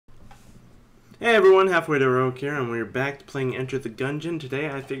Hey everyone, Halfway to Rogue here, and we're back to playing Enter the Gungeon.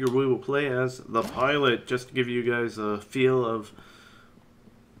 Today I figure we will play as the pilot, just to give you guys a feel of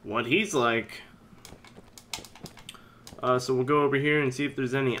what he's like. So we'll go over here and see if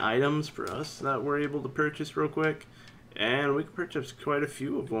there's any items for us that we're able to purchase real quick. And we can purchase quite a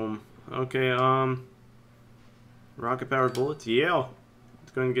few of them. Okay, rocket-powered bullets, yeah.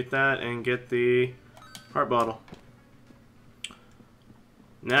 Let's go and get that and get the heart bottle.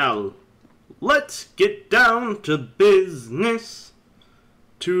 Now, let's get down to business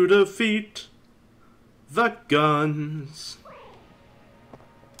to defeat the guns.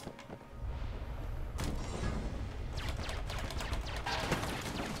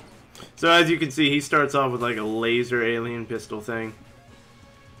 So as you can see, he starts off with like a laser alien pistol thing.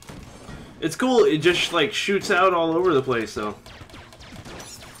 It's cool, it just like shoots out all over the place though.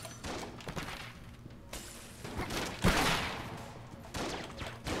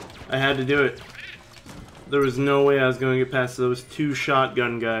 I had to do it. There was no way I was going to get past those two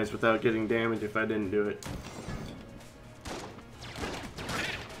shotgun guys without getting damage if I didn't do it.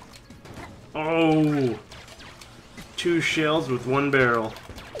 Oh! 2 shells with 1 barrel.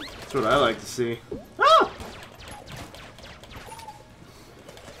 That's what I like to see. Ah!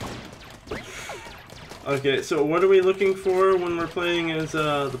 Okay, so what are we looking for when we're playing as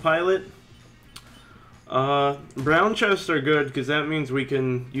the pilot? Brown chests are good because that means we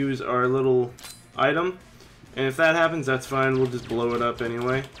can use our little item, and if that happens, that's fine. We'll just blow it up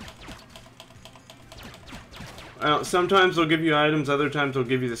anyway. Sometimes they'll give you items, other times they'll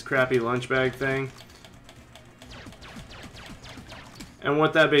give you this crappy lunch bag thing, and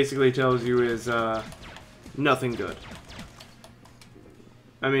what that basically tells you is nothing good.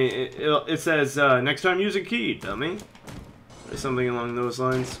 I mean, it says next time use a key, dummy, or something along those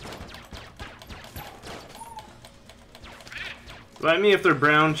lines. But I mean, if they're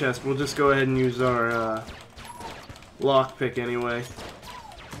brown chests, we'll just go ahead and use our lockpick anyway.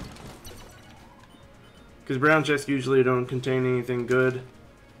 Because brown chests usually don't contain anything good,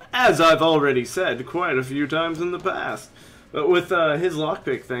 as I've already said quite a few times in the past. But with his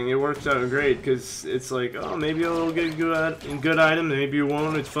lockpick thing, it works out great, because it's like, oh, maybe you'll get a good item, maybe you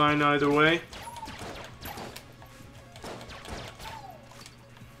won't, it's fine either way.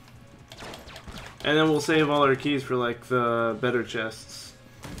 And then we'll save all our keys for like the better chests.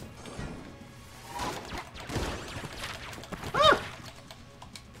 Ah!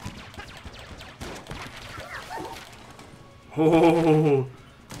 Oh!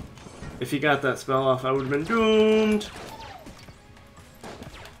 If he got that spell off, I would have been doomed.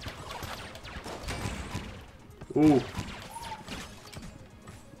 Ooh.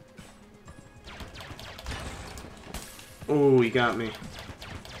 Oh, he got me.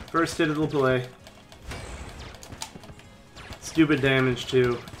 First hit of the play. Stupid damage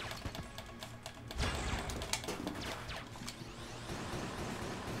too.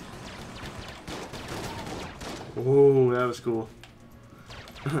 Oh, that was cool.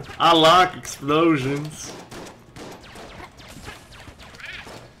 I like explosions.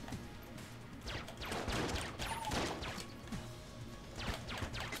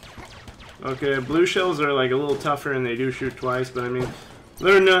 Okay, blue shells are like a little tougher and they do shoot twice, but I mean,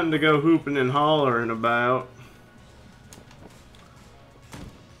 they're nothing to go hooping and hollering about.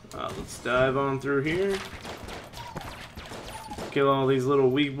 Let's dive on through here. Kill all these little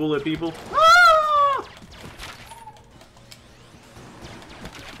weak bullet people. Ah!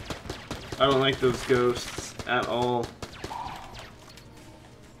 I don't like those ghosts at all.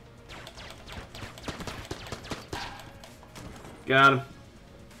 Got him.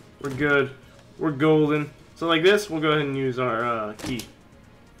 We're good. We're golden. So like this, we'll go ahead and use our key.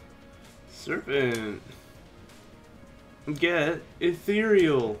 Serpent. Get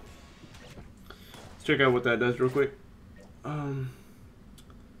ethereal. Let's check out what that does real quick.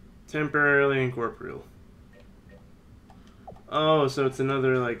 Temporarily incorporeal. Oh, so it's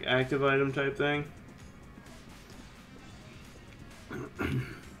another like active item type thing.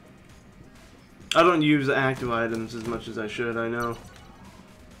 I don't use active items as much as I should, I know.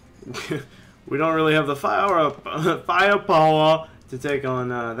 We don't really have the firepower to take on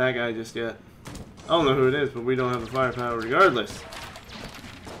that guy just yet. I don't know who it is, but we don't have the firepower regardless.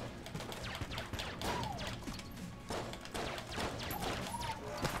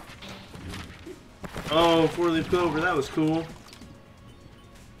 Oh, 4-leaf clover, that was cool.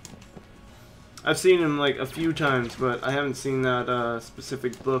 I've seen him like a few times, but I haven't seen that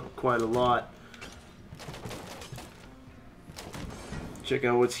specific book quite a lot. Check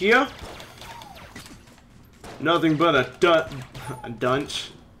out what's here. Nothing but a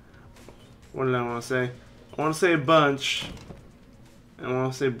dunch. What did I want to say? I want to say a bunch. I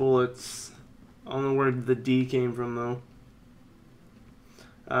want to say bullets. I don't know where the D came from, though.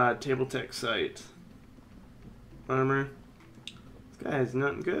 Table tech site. Armor. This guy is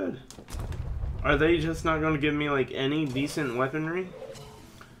nothing good. Are they just not going to give me, like, any decent weaponry?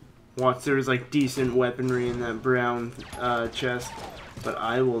 Watch, there's, like, decent weaponry in that brown chest, but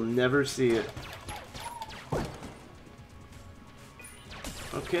I will never see it.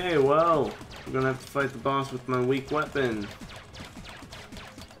 Okay, well, I'm gonna have to fight the boss with my weak weapon.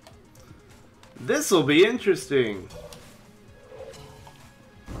 This'll be interesting.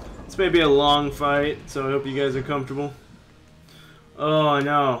 This may be a long fight, so I hope you guys are comfortable. Oh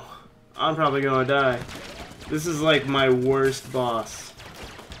no, I'm probably gonna die. This is like my worst boss.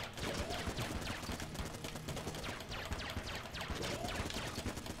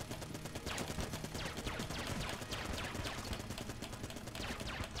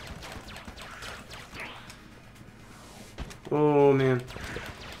 Oh man.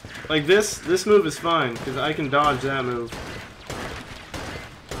 Like this move is fine, because I can dodge that move.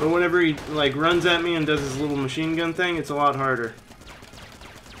 But whenever he like runs at me and does his little machine gun thing, it's a lot harder.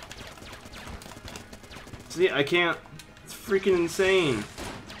 See, I can't. It's freaking insane.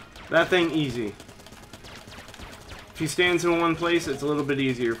 That thing easy. If he stands in one place, it's a little bit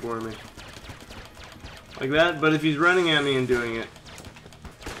easier for me. Like that, but if he's running at me and doing it.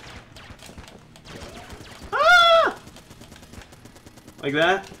 Ah! Like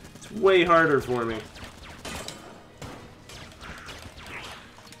that, it's way harder for me.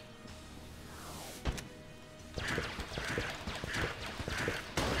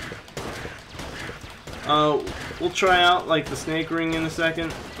 We'll try out, like, the snake ring in a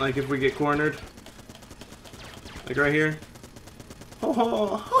second. Like, if we get cornered. Like, right here. Ho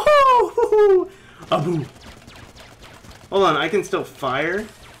ho ho ho ho! Aboo! Hold on, I can still fire?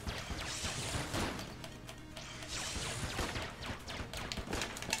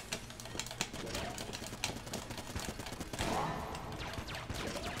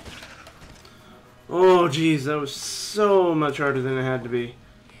 Oh, jeez, that was so much harder than it had to be.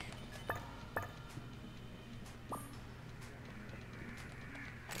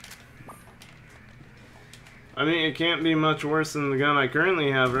 I mean, it can't be much worse than the gun I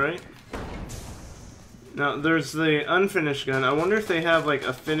currently have, right? Now, there's the unfinished gun. I wonder if they have, like,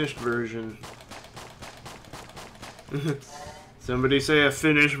 a finished version. Somebody say a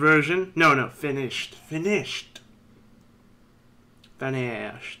finished version? No, no, finished. Finished.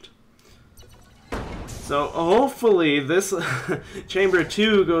 Finished. So, hopefully, this Chamber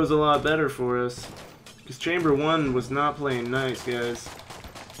 2 goes a lot better for us. Because Chamber 1 was not playing nice, guys.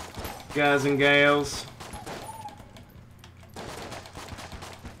 Guys and gals.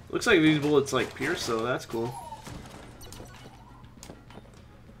 Looks like these bullets like pierce, so that's cool.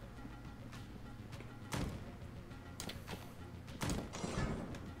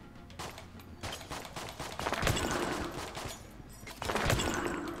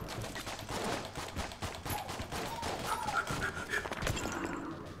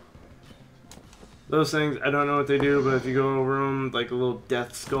 Those things, I don't know what they do, but if you go over them, like a little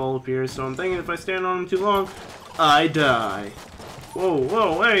death skull appears. So I'm thinking if I stand on them too long, I die. Whoa,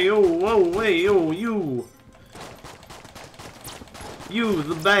 whoa, hey, whoa, hey, you. You,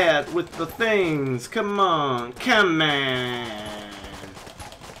 the bat with the things. Come on, come on.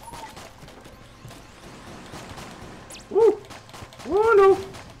 Woo. Oh, no.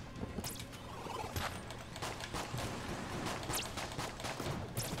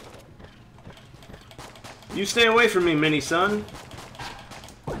 You stay away from me, mini son.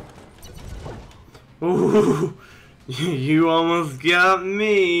 Ooh. You almost got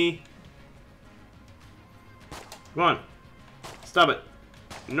me. Come on. Stop it.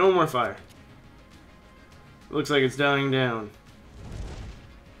 No more fire. Looks like it's dying down.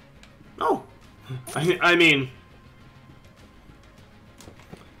 Oh. I mean.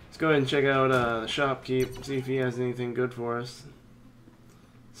 Let's go ahead and check out the shopkeep. See if he has anything good for us.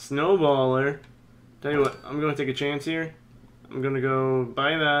 Snowballer. Tell you what. I'm going to take a chance here. I'm going to go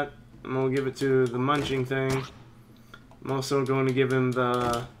buy that. I'm going to give it to the munching thing. I'm also going to give him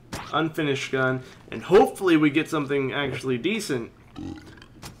the unfinished gun, and hopefully we get something actually decent.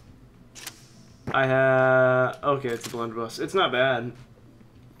 I have... okay, it's a blunderbuss. It's not bad.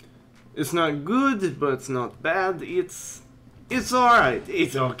 It's not good, but it's not bad. It's alright.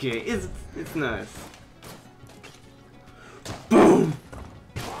 It's okay. It's nice. Boom!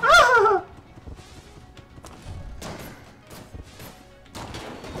 Ah!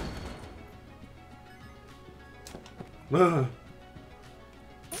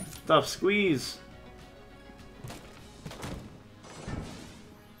 Tough squeeze.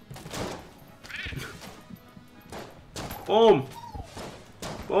 Boom.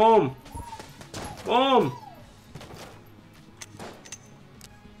 Boom. Boom!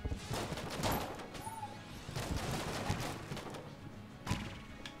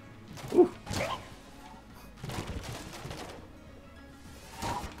 Ooh.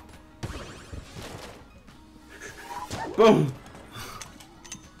 Boom!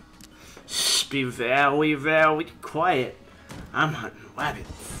 Shh, be very, very quiet. I'm hunting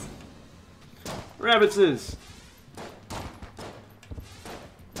rabbits. Rabbitses!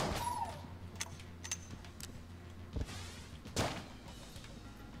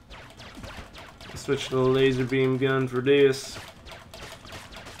 Switch to the laser beam gun for this.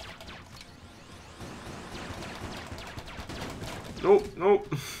 Nope,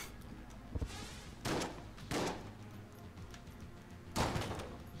 nope.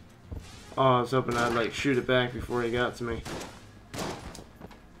 Oh, I was hoping I'd like shoot it back before he got to me.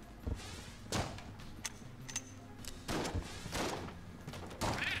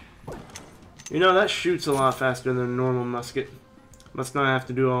 You know, that shoots a lot faster than a normal musket. Must not have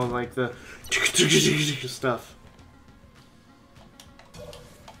to do all like the stuff.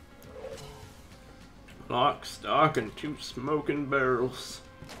 Lock, stock, and 2 smoking barrels.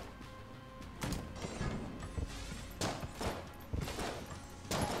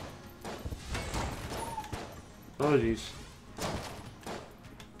 Oh jeez.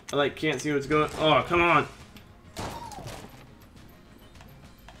 I like can't see what's going. Oh, come on.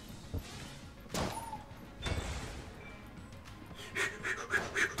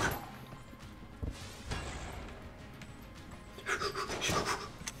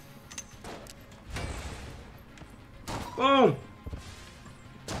 Boom!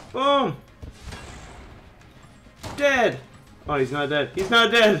 Boom! Dead! Oh, he's not dead. He's not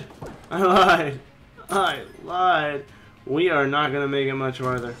dead! I lied. I lied. We are not gonna make it much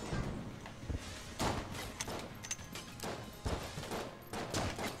farther.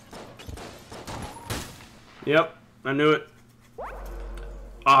 Yep, I knew it.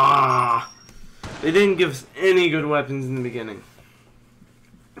 Ah! They didn't give us any good weapons in the beginning.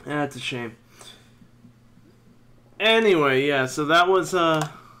 That's a shame. Anyway, yeah, so that was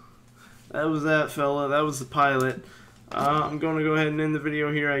that fella. That was the pilot. I'm going to go ahead and end the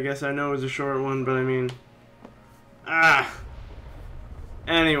video here. I guess I know it was a short one, but I mean...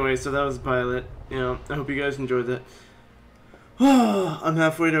 Anyway, so that was the pilot. You know, I hope you guys enjoyed that. I'm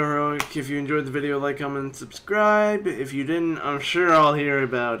halfway to heroic. If you enjoyed the video, like, comment, and subscribe. If you didn't, I'm sure I'll hear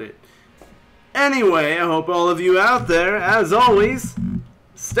about it. Anyway, I hope all of you out there, as always,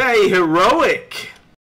 stay heroic!